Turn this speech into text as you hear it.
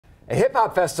A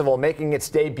hip-hop festival making its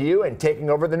debut and taking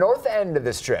over the north end of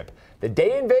the Strip. The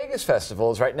Day in Vegas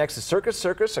Festival is right next to Circus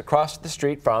Circus across the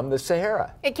street from the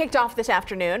Sahara. It kicked off this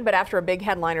afternoon, but after a big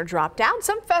headliner dropped out,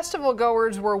 some festival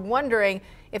goers were wondering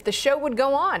if the show would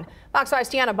go on. Fox 5's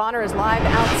Tiana Bonner is live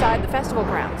outside the festival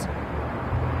grounds.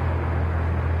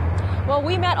 Well,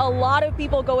 we met a lot of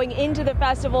people going into the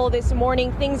festival this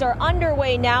morning. Things are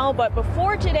underway now, but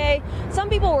before today, some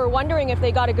people were wondering if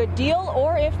they got a good deal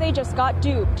or if they just got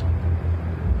duped.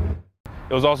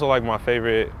 It was also like my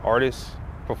favorite artists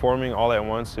performing all at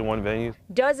once in one venue.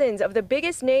 Dozens of the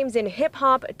biggest names in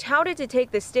hip-hop touted to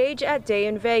take the stage at Day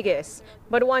in Vegas.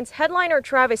 But once headliner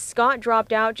Travis Scott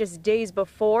dropped out just days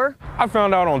before, I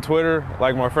found out on Twitter,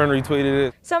 like my friend retweeted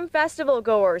it. Some festival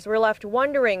goers were left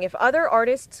wondering if other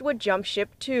artists would jump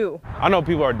ship too. I know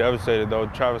people are devastated though.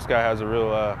 Travis Scott has a real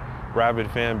rabid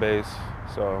fan base,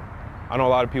 so I know a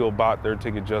lot of people bought their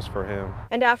ticket just for him.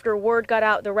 And after word got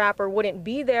out the rapper wouldn't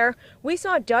be there, we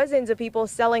saw dozens of people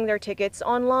selling their tickets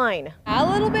online. A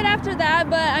little bit after that,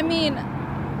 but I mean,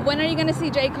 when are you going to see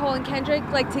J. Cole and Kendrick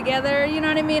like together, you know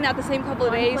what I mean, at the same couple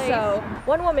of days? So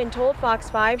one woman told Fox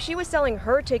 5 she was selling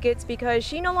her tickets because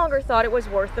she no longer thought it was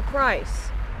worth the price.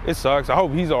 It sucks. I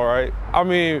hope he's all right. I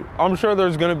mean, I'm sure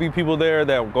there's going to be people there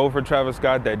that go for Travis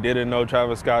Scott that didn't know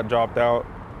Travis Scott dropped out,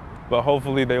 but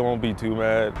hopefully they won't be too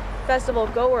mad. Festival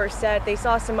goers said they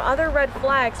saw some other red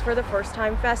flags for the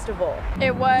first-time festival.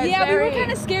 It was we were kind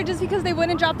of scared just because they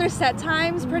wouldn't drop their set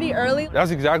times pretty early.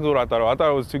 That's exactly what I thought. I thought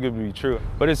it was too good to be true,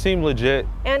 but it seemed legit.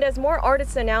 And as more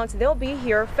artists announced they'll be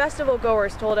here, festival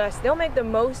goers told us they'll make the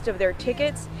most of their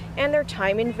tickets and their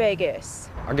time in Vegas.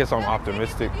 I guess I'm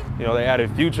optimistic. You know, they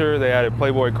added Future, they added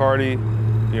Playboi Carti.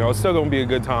 You know, it's still gonna be a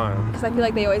good time. Because I feel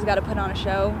like they always got to put on a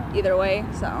show either way,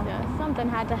 so. Yeah, something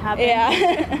had to happen.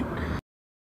 Yeah.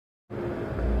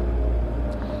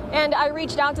 And I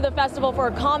reached out to the festival for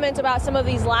a comment about some of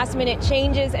these last-minute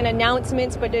changes and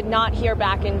announcements, but did not hear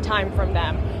back in time from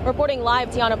them. Reporting live,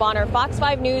 Tiana Bonner, Fox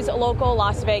 5 News, Local,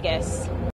 Las Vegas.